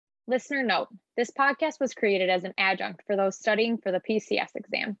Listener note, this podcast was created as an adjunct for those studying for the PCS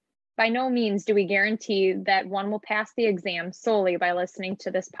exam. By no means do we guarantee that one will pass the exam solely by listening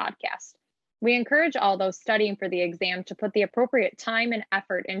to this podcast. We encourage all those studying for the exam to put the appropriate time and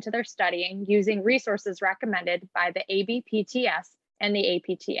effort into their studying using resources recommended by the ABPTS and the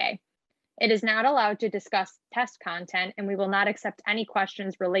APTA. It is not allowed to discuss test content, and we will not accept any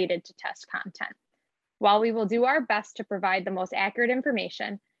questions related to test content. While we will do our best to provide the most accurate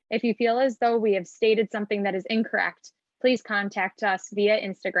information, if you feel as though we have stated something that is incorrect, please contact us via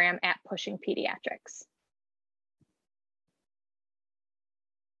Instagram at Pushing Pediatrics.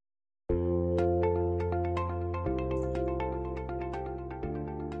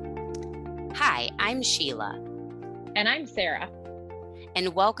 Hi, I'm Sheila. And I'm Sarah.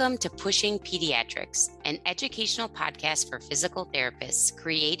 And welcome to Pushing Pediatrics, an educational podcast for physical therapists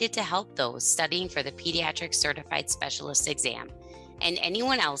created to help those studying for the Pediatric Certified Specialist exam and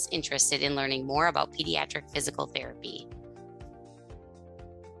anyone else interested in learning more about pediatric physical therapy.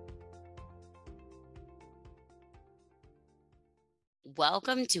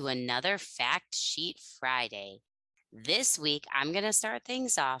 Welcome to another Fact Sheet Friday. This week, I'm going to start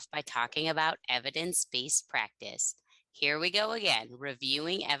things off by talking about evidence-based practice. Here we go again,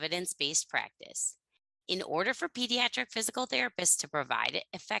 reviewing evidence-based practice. In order for pediatric physical therapists to provide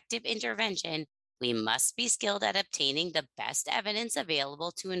effective intervention, we must be skilled at obtaining the best evidence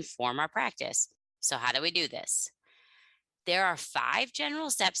available to inform our practice. So how do we do this? There are 5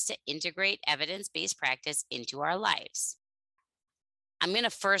 general steps to integrate evidence-based practice into our lives. I'm going to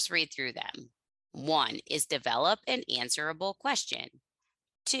first read through them. 1 is develop an answerable question.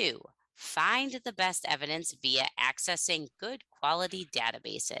 2, find the best evidence via accessing good quality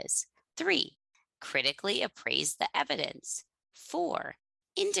databases. 3, critically appraise the evidence. 4,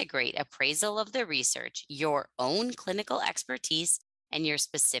 integrate appraisal of the research, your own clinical expertise, and your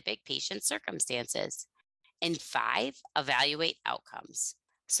specific patient circumstances. And 5, evaluate outcomes.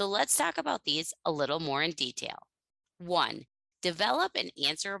 So let's talk about these a little more in detail. 1, develop an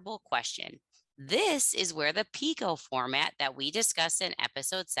answerable question. This is where the PICO format that we discussed in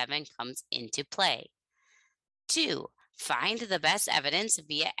episode 7 comes into play. 2, find the best evidence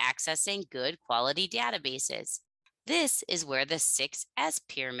via accessing good quality databases. This is where the 6S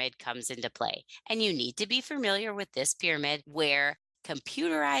pyramid comes into play, and you need to be familiar with this pyramid where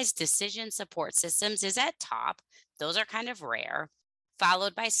computerized decision support systems is at top. Those are kind of rare,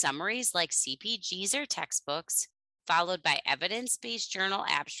 followed by summaries like CPGs or textbooks, followed by evidence-based journal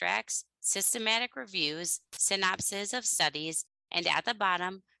abstracts, systematic reviews, synopses of studies, and at the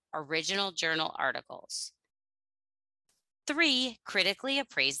bottom, original journal articles. 3, critically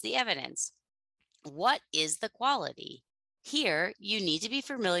appraise the evidence. What is the quality? Here, you need to be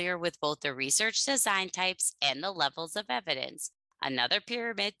familiar with both the research design types and the levels of evidence. Another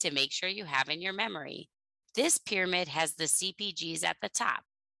pyramid to make sure you have in your memory. This pyramid has the CPGs at the top,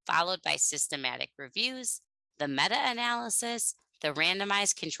 followed by systematic reviews, the meta-analysis, the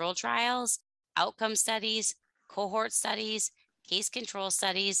randomized control trials, outcome studies, cohort studies, case control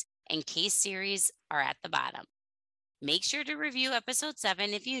studies, and case series are at the bottom. Make sure to review episode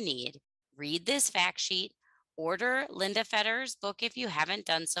 7 if you need. Read this fact sheet. Order Linda Federer's book if you haven't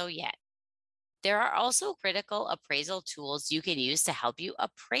done so yet. There are also critical appraisal tools you can use to help you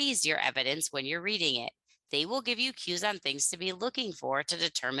appraise your evidence when you're reading it. They will give you cues on things to be looking for to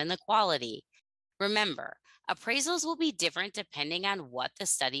determine the quality. Remember, appraisals will be different depending on what the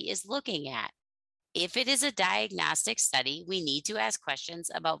study is looking at. If it is a diagnostic study, we need to ask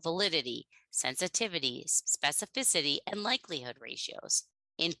questions about validity, sensitivity, specificity, and likelihood ratios.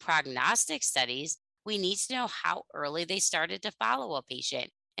 In prognostic studies, we need to know how early they started to follow a patient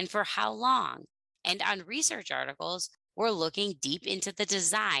and for how long. And on research articles, we're looking deep into the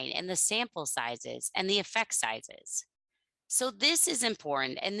design and the sample sizes and the effect sizes. So this is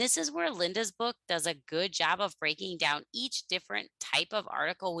important, and this is where Linda's book does a good job of breaking down each different type of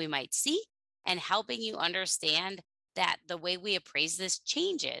article we might see and helping you understand that the way we appraise this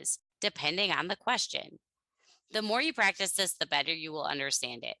changes depending on the question. The more you practice this, the better you will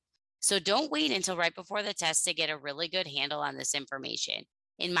understand it. So don't wait until right before the test to get a really good handle on this information.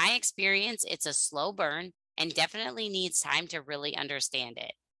 In my experience, it's a slow burn and definitely needs time to really understand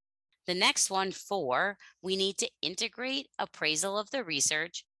it. The next one, 4, we need to integrate appraisal of the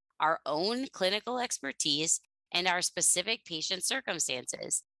research, our own clinical expertise, and our specific patient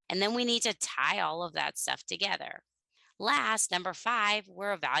circumstances. And then we need to tie all of that stuff together. Last, number 5,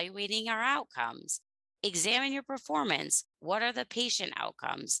 we're evaluating our outcomes. Examine your performance. What are the patient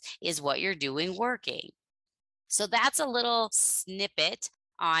outcomes? Is what you're doing working? So that's a little snippet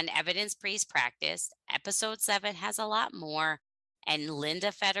on evidence-based practice. Episode 7 has a lot more. And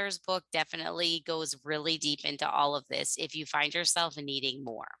Linda Fetter's book definitely goes really deep into all of this if you find yourself needing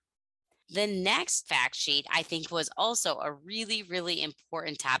more. The next fact sheet, I think, was also a really, really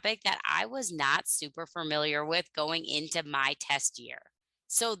important topic that I was not super familiar with going into my test year.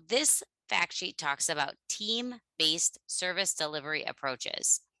 So, this fact sheet talks about team based service delivery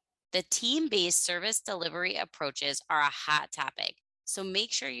approaches. The team based service delivery approaches are a hot topic. So,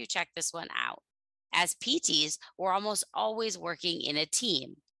 make sure you check this one out. As PTs, we're almost always working in a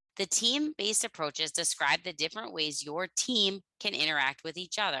team. The team based approaches describe the different ways your team can interact with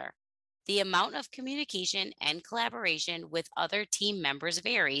each other. The amount of communication and collaboration with other team members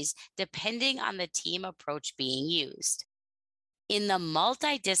varies depending on the team approach being used. In the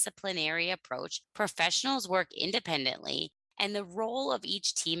multidisciplinary approach, professionals work independently and the role of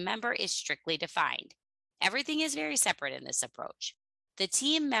each team member is strictly defined. Everything is very separate in this approach. The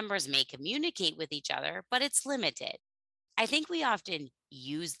team members may communicate with each other, but it's limited. I think we often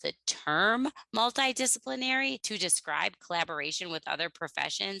use the term multidisciplinary to describe collaboration with other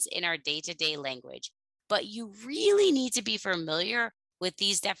professions in our day to day language, but you really need to be familiar with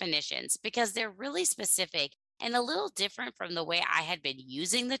these definitions because they're really specific and a little different from the way I had been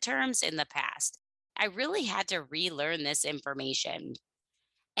using the terms in the past. I really had to relearn this information.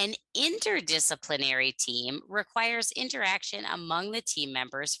 An interdisciplinary team requires interaction among the team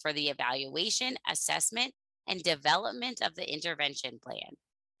members for the evaluation, assessment, and development of the intervention plan.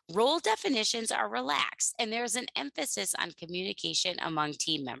 Role definitions are relaxed, and there's an emphasis on communication among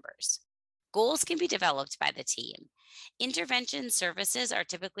team members. Goals can be developed by the team. Intervention services are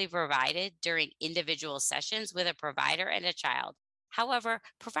typically provided during individual sessions with a provider and a child. However,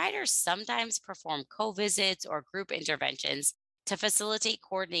 providers sometimes perform co visits or group interventions to facilitate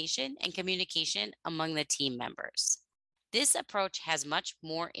coordination and communication among the team members. This approach has much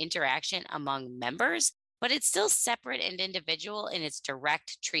more interaction among members, but it's still separate and individual in its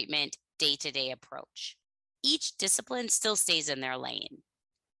direct treatment, day to day approach. Each discipline still stays in their lane.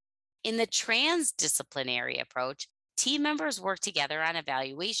 In the transdisciplinary approach, team members work together on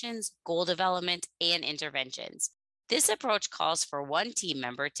evaluations, goal development, and interventions. This approach calls for one team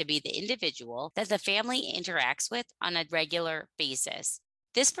member to be the individual that the family interacts with on a regular basis.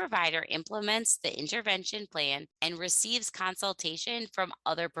 This provider implements the intervention plan and receives consultation from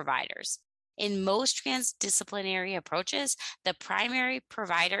other providers. In most transdisciplinary approaches, the primary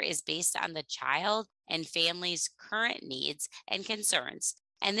provider is based on the child and family's current needs and concerns,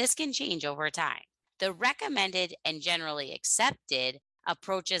 and this can change over time. The recommended and generally accepted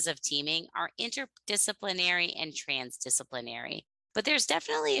approaches of teaming are interdisciplinary and transdisciplinary, but there's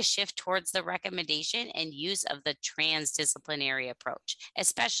definitely a shift towards the recommendation and use of the transdisciplinary approach,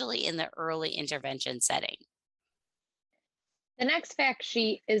 especially in the early intervention setting. The next fact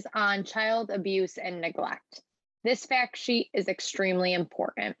sheet is on child abuse and neglect. This fact sheet is extremely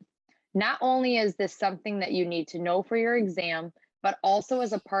important. Not only is this something that you need to know for your exam, but also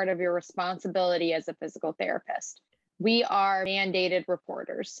as a part of your responsibility as a physical therapist. We are mandated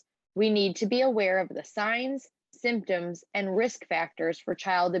reporters. We need to be aware of the signs, symptoms, and risk factors for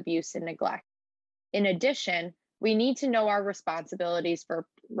child abuse and neglect. In addition, we need to know our responsibilities for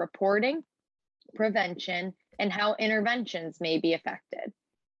reporting, prevention, and how interventions may be affected.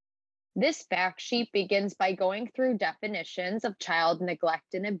 This fact sheet begins by going through definitions of child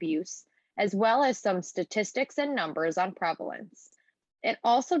neglect and abuse, as well as some statistics and numbers on prevalence. It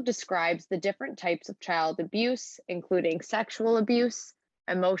also describes the different types of child abuse, including sexual abuse,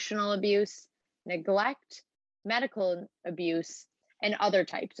 emotional abuse, neglect, medical abuse, and other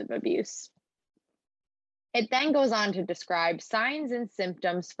types of abuse. It then goes on to describe signs and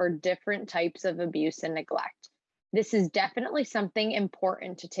symptoms for different types of abuse and neglect. This is definitely something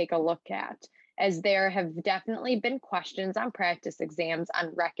important to take a look at, as there have definitely been questions on practice exams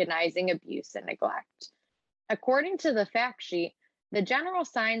on recognizing abuse and neglect. According to the fact sheet, the general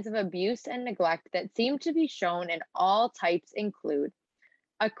signs of abuse and neglect that seem to be shown in all types include,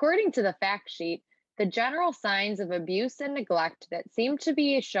 according to the fact sheet, the general signs of abuse and neglect that seem to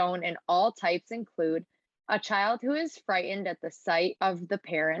be shown in all types include a child who is frightened at the sight of the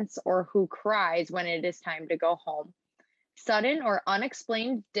parents or who cries when it is time to go home, sudden or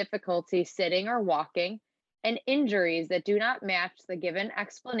unexplained difficulty sitting or walking, and injuries that do not match the given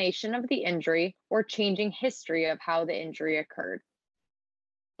explanation of the injury or changing history of how the injury occurred.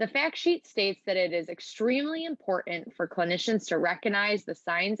 The fact sheet states that it is extremely important for clinicians to recognize the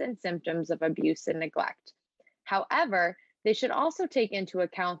signs and symptoms of abuse and neglect. However, they should also take into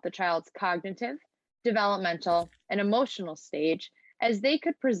account the child's cognitive, developmental, and emotional stage, as they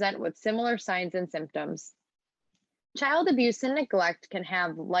could present with similar signs and symptoms. Child abuse and neglect can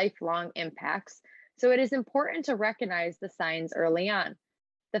have lifelong impacts, so it is important to recognize the signs early on.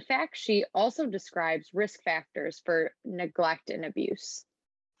 The fact sheet also describes risk factors for neglect and abuse.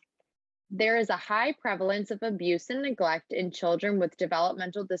 There is a high prevalence of abuse and neglect in children with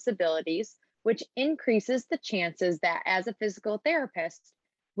developmental disabilities, which increases the chances that as a physical therapist,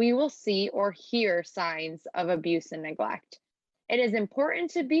 we will see or hear signs of abuse and neglect. It is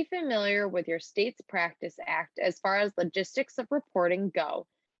important to be familiar with your state's Practice Act as far as logistics of reporting go,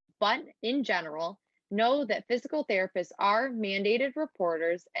 but in general, know that physical therapists are mandated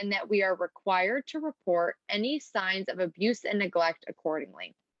reporters and that we are required to report any signs of abuse and neglect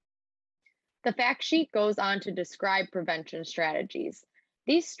accordingly. The fact sheet goes on to describe prevention strategies.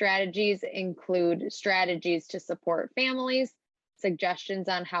 These strategies include strategies to support families, suggestions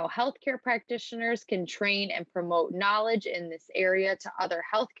on how healthcare practitioners can train and promote knowledge in this area to other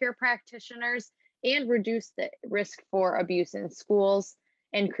healthcare practitioners, and reduce the risk for abuse in schools,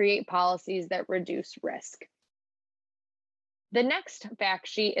 and create policies that reduce risk. The next fact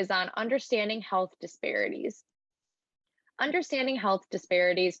sheet is on understanding health disparities. Understanding health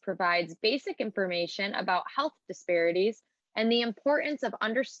disparities provides basic information about health disparities and the importance of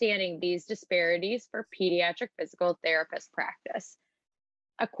understanding these disparities for pediatric physical therapist practice.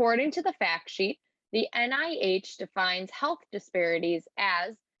 According to the fact sheet, the NIH defines health disparities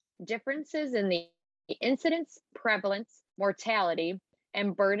as differences in the incidence, prevalence, mortality,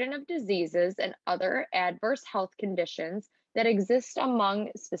 and burden of diseases and other adverse health conditions that exist among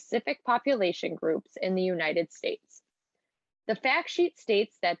specific population groups in the United States. The fact sheet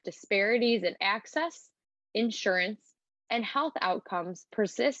states that disparities in access, insurance, and health outcomes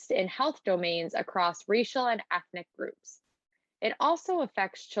persist in health domains across racial and ethnic groups. It also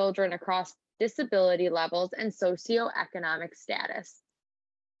affects children across disability levels and socioeconomic status.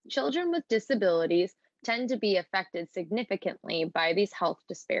 Children with disabilities tend to be affected significantly by these health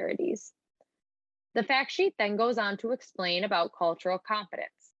disparities. The fact sheet then goes on to explain about cultural competence.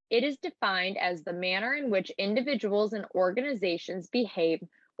 It is defined as the manner in which individuals and organizations behave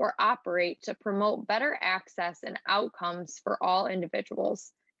or operate to promote better access and outcomes for all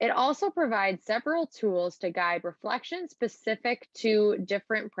individuals. It also provides several tools to guide reflection specific to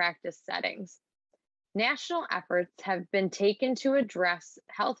different practice settings. National efforts have been taken to address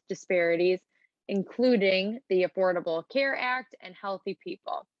health disparities, including the Affordable Care Act and Healthy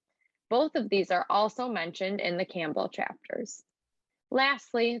People. Both of these are also mentioned in the Campbell chapters.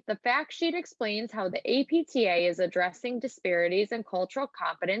 Lastly, the fact sheet explains how the APTA is addressing disparities in cultural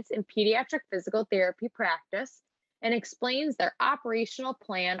competence in pediatric physical therapy practice and explains their operational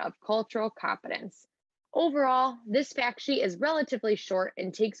plan of cultural competence. Overall, this fact sheet is relatively short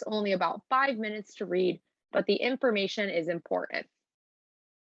and takes only about 5 minutes to read, but the information is important.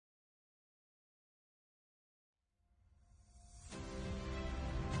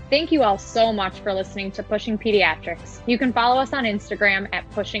 Thank you all so much for listening to Pushing Pediatrics. You can follow us on Instagram at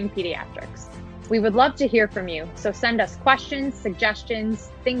Pushing Pediatrics. We would love to hear from you, so send us questions,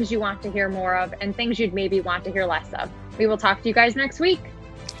 suggestions, things you want to hear more of, and things you'd maybe want to hear less of. We will talk to you guys next week.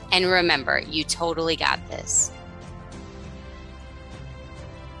 And remember, you totally got this.